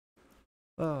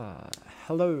Uh,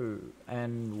 Hello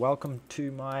and welcome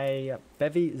to my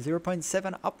Bevy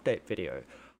 0.7 update video.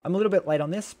 I'm a little bit late on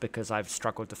this because I've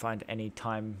struggled to find any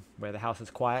time where the house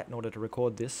is quiet in order to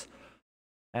record this.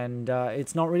 And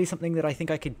it's not really something that I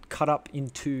think I could cut up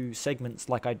into segments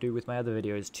like I do with my other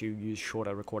videos to use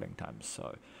shorter recording times.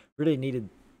 So really needed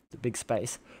the big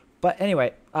space. But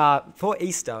anyway, for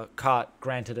Easter, Cart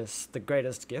granted us the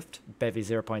greatest gift, Bevy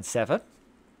 0.7.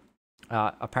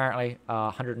 Apparently,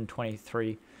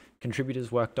 123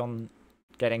 contributors worked on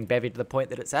getting Bevy to the point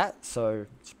that it's at, so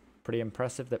it's pretty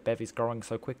impressive that Bevy's growing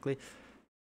so quickly.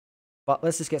 But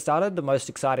let's just get started. The most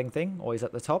exciting thing, always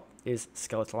at the top, is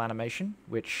Skeletal Animation,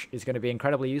 which is going to be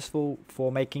incredibly useful for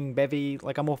making Bevy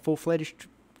like a more full-fledged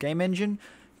game engine,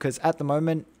 because at the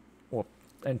moment, or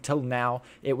until now,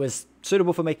 it was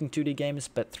suitable for making 2D games,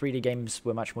 but 3D games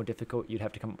were much more difficult. You'd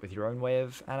have to come up with your own way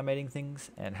of animating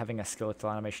things, and having a skeletal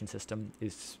animation system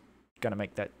is going to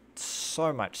make that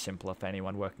so much simpler for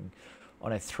anyone working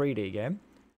on a 3D game.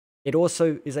 It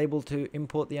also is able to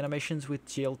import the animations with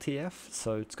GLTF,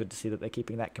 so it's good to see that they're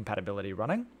keeping that compatibility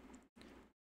running.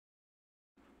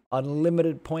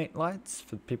 Unlimited point lights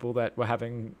for people that were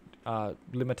having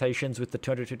limitations with the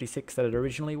 256 that it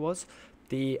originally was.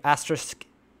 The asterisk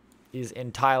is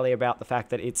entirely about the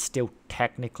fact that it's still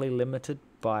technically limited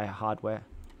by hardware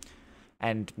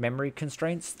and memory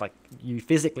constraints. Like, you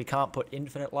physically can't put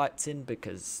infinite lights in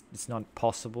because it's not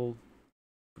possible,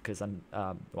 because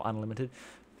or unlimited.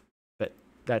 But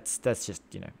that's just,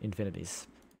 you know, infinities.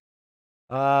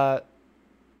 Light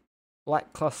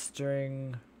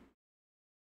clustering,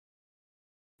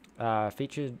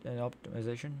 feature and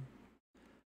optimization.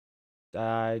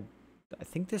 I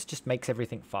think this just makes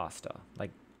everything faster.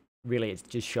 Like, really, it's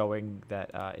just showing that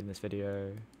in this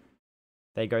video,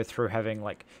 they go through having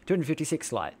like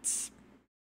 256 lights,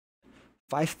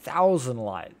 5,000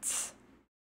 lights,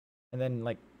 and then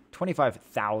like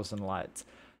 25,000 lights.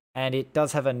 And it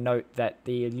does have a note that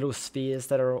the little spheres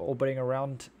that are orbiting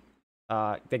around,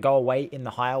 they go away in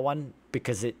the higher one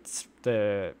because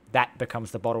that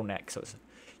becomes the bottleneck. So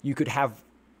you could have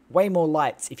way more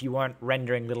lights if you weren't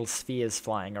rendering little spheres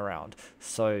flying around.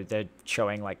 So they're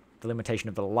showing like the limitation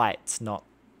of the lights, not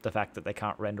the fact that they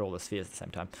can't render all the spheres at the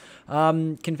same time.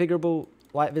 Configurable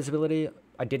light visibility.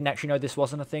 I didn't actually know this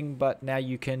wasn't a thing, but now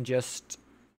you can just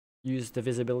use the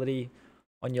visibility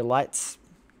on your lights.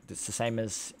 It's the same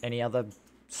as any other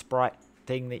sprite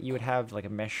thing that you would have, like a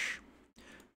mesh.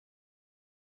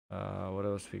 What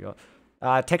else we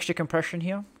got? Texture compression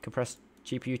here. Compressed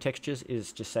GPU textures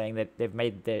is just saying that they've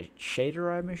made their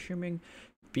shader, I'm assuming,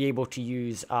 be able to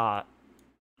use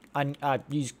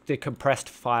use the compressed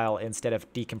file instead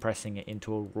of decompressing it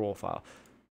into a raw file.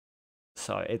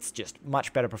 So it's just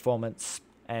much better performance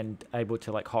and able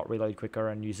to like hot reload quicker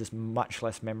and uses much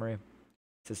less memory.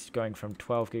 So it's going from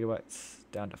 12 gigabytes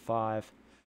down to 5.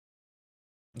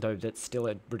 Though that's still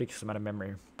a ridiculous amount of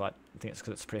memory, but I think it's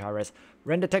because it's pretty high res.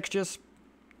 Render textures,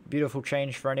 beautiful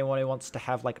change for anyone who wants to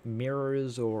have like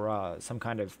mirrors or some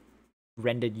kind of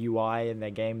rendered UI in their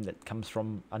game that comes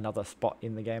from another spot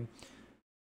in the game.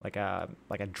 Like a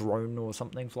drone or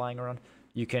something flying around,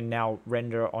 you can now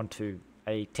render onto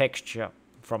a texture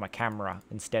from a camera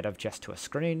instead of just to a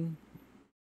screen.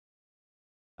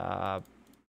 Now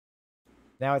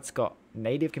it's got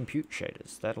native compute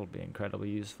shaders. That'll be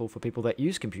incredibly useful for people that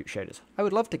use compute shaders. I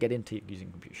would love to get into using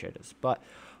compute shaders, but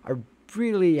I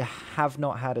really have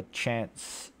not had a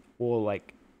chance or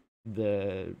like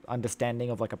the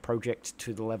understanding of like a project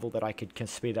to the level that I could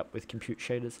speed up with compute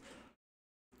shaders.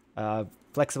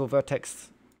 Flexible vertex,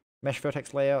 mesh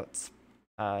vertex layouts.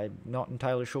 Not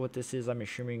entirely sure what this is. I'm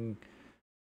assuming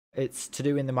it's to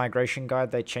do in the migration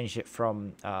guide. They changed it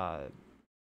from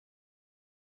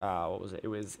what was it? It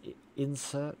was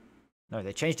insert. No,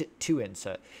 they changed it to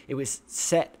insert. It was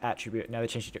set attribute. Now they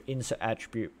changed it to insert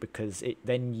attribute because it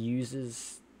then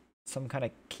uses some kind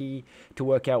of key to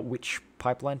work out which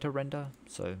pipeline to render.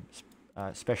 So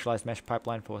specialized mesh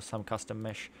pipeline for some custom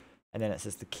mesh. And then it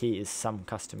says the key is some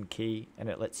custom key, and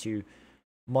it lets you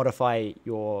modify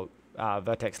your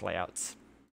vertex layouts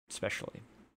specially.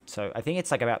 So I think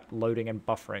it's like about loading and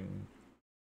buffering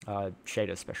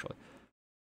shaders specially.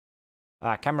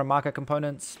 Camera marker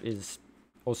components is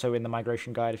also in the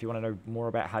migration guide if you want to know more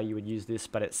about how you would use this,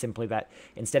 but it's simply that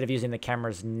instead of using the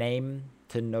camera's name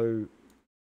to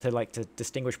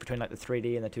distinguish between like the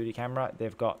 3D and the 2D camera,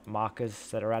 they've got markers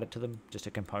that are added to them, just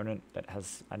a component that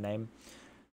has a name.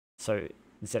 So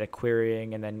instead of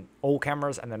querying and then all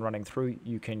cameras and then running through,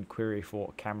 you can query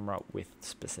for camera with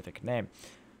specific name.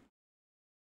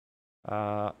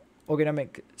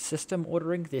 ergonomic system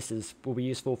ordering. This will be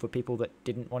useful for people that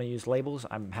didn't want to use labels.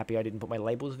 I'm happy I didn't put my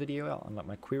labels video out, unlike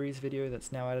my queries video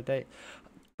that's now out of date.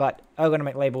 But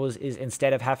ergonomic labels is,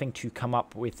 instead of having to come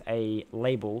up with a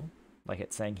label, like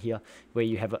it's saying here, where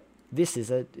you have this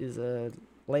is a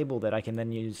label that I can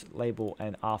then use label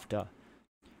and after.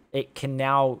 It can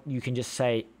now, you can just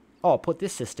say, oh, put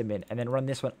this system in, and then run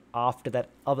this one after that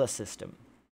other system,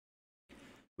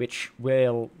 which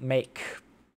will make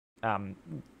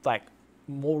like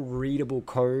more readable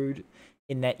code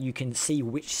in that you can see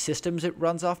which systems it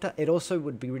runs after. It also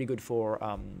would be really good for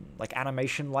like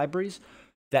animation libraries,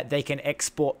 that they can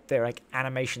export their like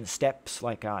animation steps.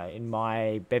 Like in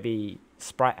my Bevy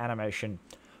Sprite Animation,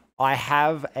 I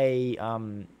have a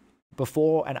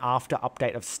before and after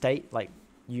update of state. Like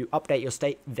you update your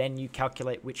state, then you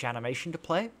calculate which animation to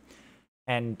play,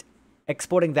 and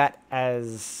exporting that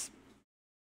as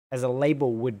a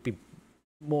label would be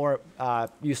more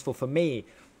useful for me.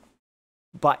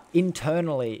 But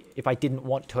internally, if I didn't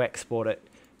want to export it,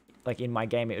 like in my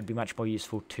game, it would be much more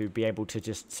useful to be able to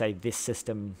just say this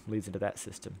system leads into that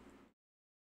system.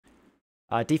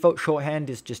 Default shorthand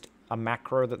is just a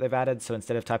macro that they've added. So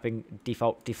instead of typing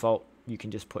default, you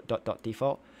can just put ...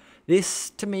 default.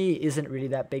 This, to me, isn't really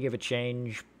that big of a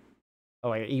change,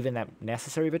 or even that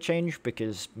necessary of a change,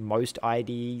 because most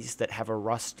IDEs that have a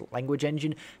Rust language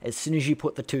engine, as soon as you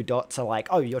put the 2 dots, are like,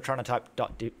 oh, you're trying to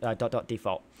type ...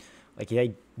 default. Like, they're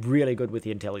really good with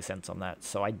the IntelliSense on that.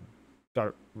 So I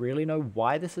don't really know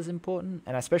why this is important,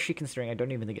 and especially considering I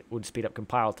don't even think it would speed up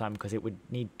compile time, because it would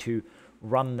need to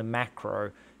run the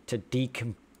macro to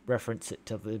dereference it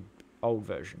to the old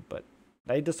version. But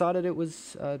they decided it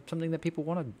was something that people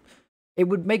wanted. It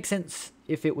would make sense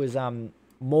if it was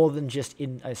more than just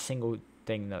in a single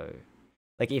thing, though.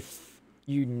 Like if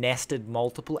you nested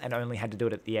multiple and only had to do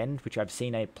it at the end, which I've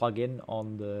seen a plugin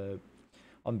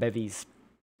on Bevy's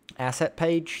asset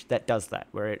page that does that,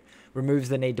 where it removes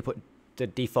the need to put the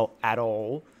default at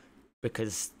all,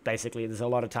 because basically there's a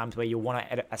lot of times where you want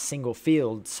to edit a single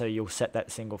field, so you'll set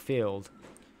that single field,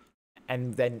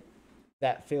 and then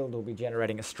that field will be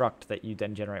generating a struct that you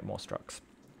then generate more structs.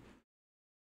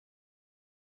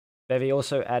 Bevy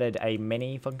also added a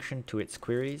many function to its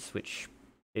queries, which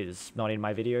is not in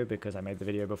my video because I made the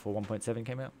video before 1.7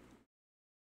 came out.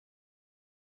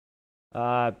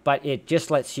 But it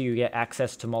just lets you get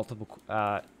access to multiple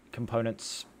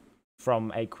components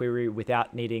from a query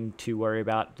without needing to worry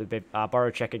about the borrow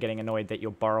checker getting annoyed that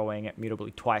you're borrowing it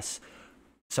mutably twice.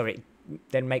 So it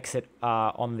then makes it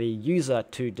on the user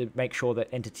to make sure that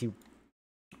entity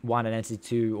 1 and entity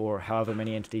 2, or however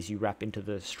many entities you wrap into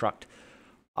the struct,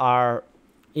 are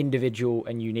individual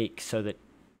and unique, so that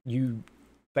you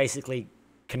basically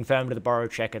confirm to the borrow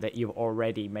checker that you've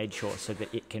already made sure, so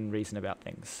that it can reason about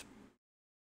things.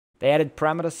 They added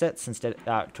parameter sets instead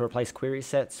to replace query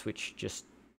sets, which just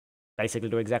basically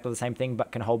do exactly the same thing,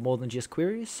 but can hold more than just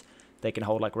queries. They can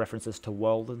hold like references to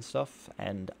world and stuff,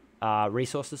 and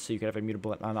resources, so you can have a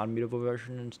mutable and unmutable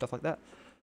version and stuff like that.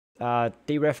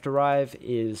 Deref derive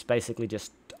is basically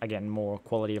just, again, more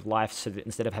quality of life, so that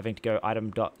instead of having to go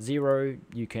item.0,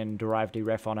 you can derive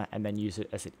deref on it and then use it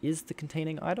as it is the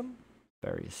containing item.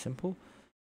 Very simple.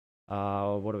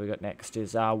 What do we got next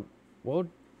is world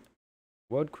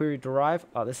query derive.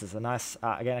 Oh, this is a nice,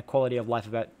 again, a quality of life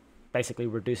about basically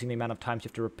reducing the amount of times you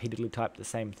have to repeatedly type the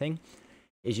same thing.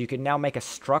 Is you can now make a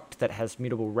struct that has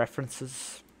mutable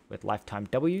references with lifetime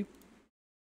W,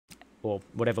 or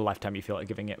whatever lifetime you feel like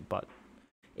giving it, but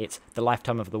it's the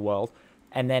lifetime of the world.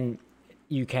 And then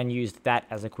you can use that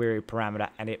as a query parameter,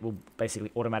 and it will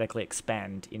basically automatically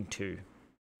expand into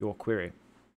your query.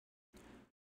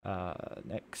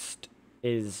 Next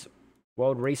is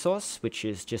world resource, which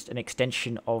is just an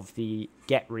extension of the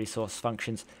get resource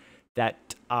functions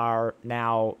that are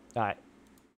now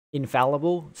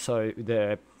infallible, so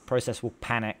the process will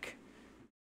panic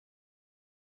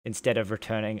instead of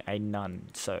returning a none.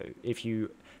 So if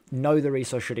you know the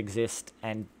resource should exist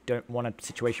and don't want a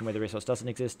situation where the resource doesn't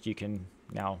exist, you can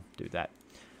now do that.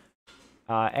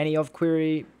 Any of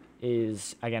query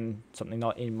is, again, something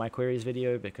not in my queries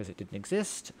video because it didn't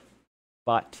exist,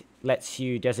 but lets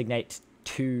you designate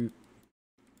two,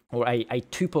 or a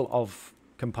tuple of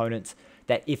components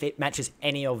that if it matches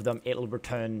any of them, it'll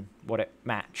return what it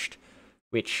matched,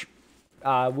 which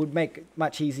would make it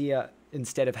much easier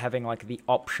instead of having like the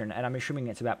option. And I'm assuming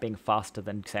it's about being faster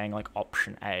than saying like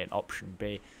option A and option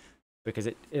B, because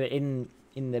it in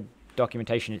the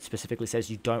documentation it specifically says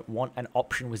you don't want an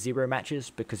option with 0 matches,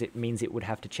 because it means it would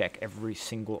have to check every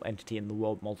single entity in the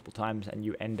world multiple times and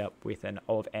you end up with an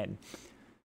O of n.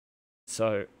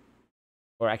 So,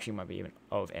 or actually it might be even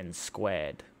O of n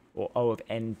squared. or O of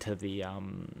n to the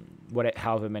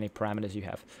however many parameters you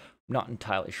have. I'm not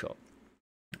entirely sure.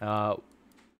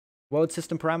 World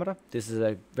system parameter. This is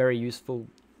a very useful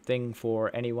thing for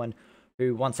anyone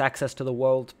who wants access to the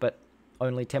world, but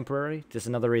only temporary. There's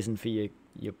another reason for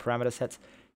your parameter sets.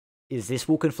 Is this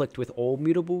will conflict with all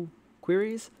mutable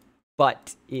queries,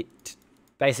 but it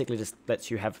basically just lets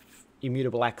you have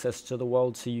immutable access to the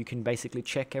world, so you can basically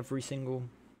check every single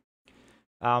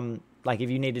like if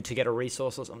you needed to get a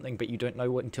resource or something, but you don't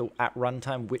know until at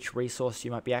runtime which resource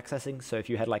you might be accessing. So if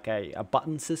you had like a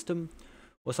button system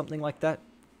or something like that,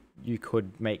 you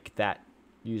could make that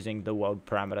using the world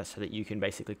parameter so that you can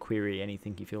basically query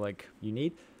anything you feel like you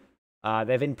need.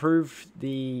 They've improved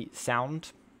the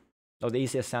sound, or the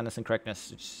easiest soundness and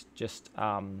correctness. It's just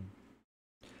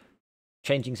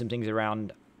changing some things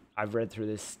around. I've read through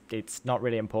this. It's not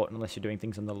really important unless you're doing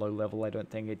things on the low level, I don't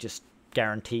think. It just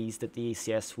guarantees that the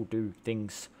ECS will do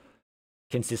things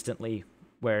consistently,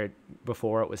 where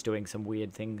before it was doing some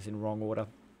weird things in wrong order.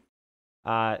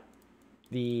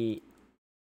 The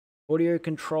audio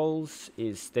controls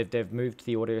is they've moved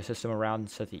the audio system around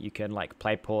so that you can like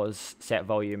play, pause, set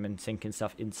volume, and sync and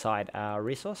stuff inside our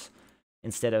resource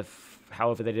instead of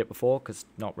however they did it before, because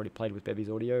not really played with Bevy's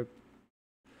audio.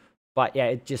 But yeah,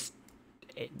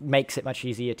 it makes it much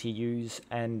easier to use,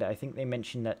 and I think they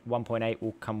mentioned that 1.8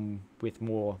 will come with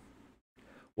more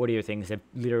audio things. They've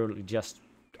literally just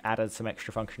added some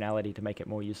extra functionality to make it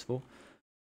more useful.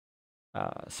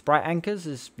 Sprite Anchors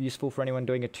is useful for anyone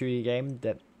doing a 2D game,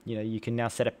 that you can now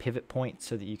set a pivot point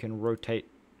so that you can rotate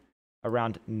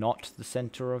around not the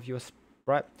center of your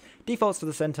sprite. Defaults to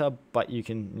the center, but you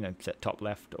can set top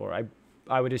left, or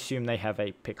I would assume they have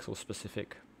a pixel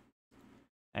specific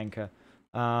anchor.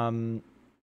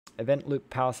 Event loop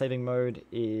power saving mode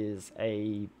is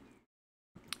a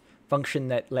function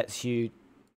that lets you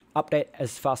update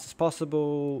as fast as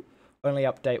possible, only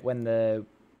update when the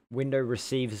window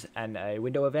receives a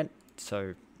window event.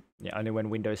 So only when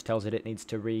Windows tells it needs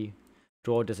to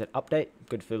redraw does it update.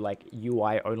 Good for like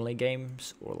UI only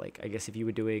games, or like I guess if you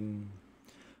were doing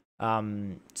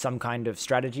some kind of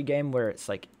strategy game where it's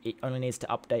like it only needs to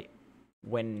update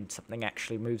when something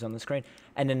actually moves on the screen.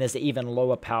 And then there's the even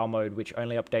lower power mode, which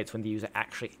only updates when the user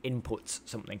actually inputs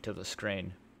something to the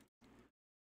screen.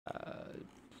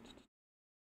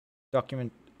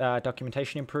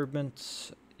 Documentation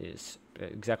improvements is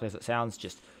exactly as it sounds,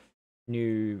 just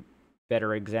new,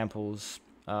 better examples.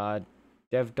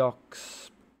 Dev docs,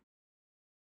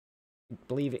 I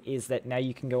believe it is that now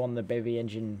you can go on the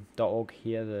bevyengine.org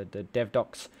here, the dev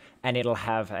docs, and it'll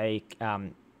have a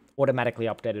automatically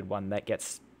updated one that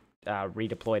gets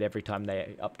redeployed every time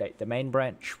they update the main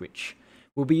branch, which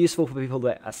will be useful for people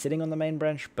that are sitting on the main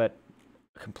branch, but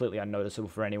completely unnoticeable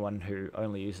for anyone who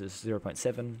only uses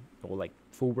 0.7 or like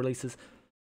full releases.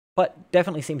 But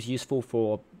definitely seems useful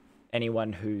for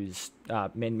anyone who's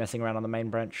messing around on the main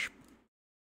branch.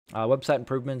 Website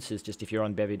improvements is just if you're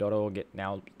on bevy.org, it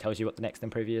now tells you what the next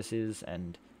and previous is,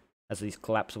 and has these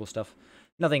collapsible stuff.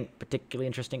 Nothing particularly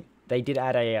interesting. They did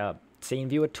add a scene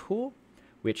viewer tool,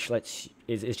 which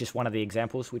is just one of the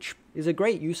examples, which is a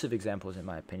great use of examples in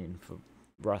my opinion for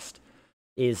Rust,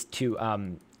 is to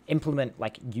implement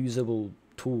like usable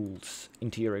tools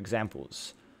into your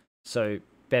examples. So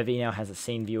Bevy now has a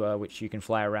scene viewer which you can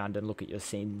fly around and look at your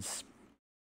scenes,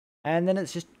 and then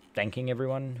it's just thanking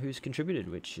everyone who's contributed,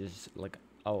 which is like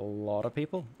a lot of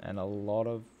people and a lot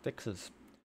of fixes.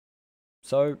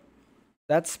 So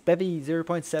that's Bevy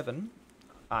 0.7.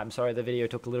 I'm sorry the video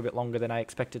took a little bit longer than I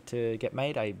expected to get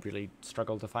made. I really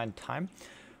struggled to find time.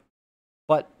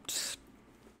 But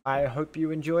I hope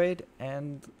you enjoyed,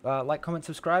 and like, comment,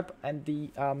 subscribe. And the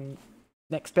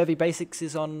next Bevy Basics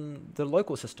is on the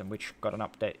local system, which got an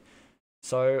update.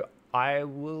 So I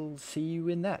will see you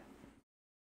in that.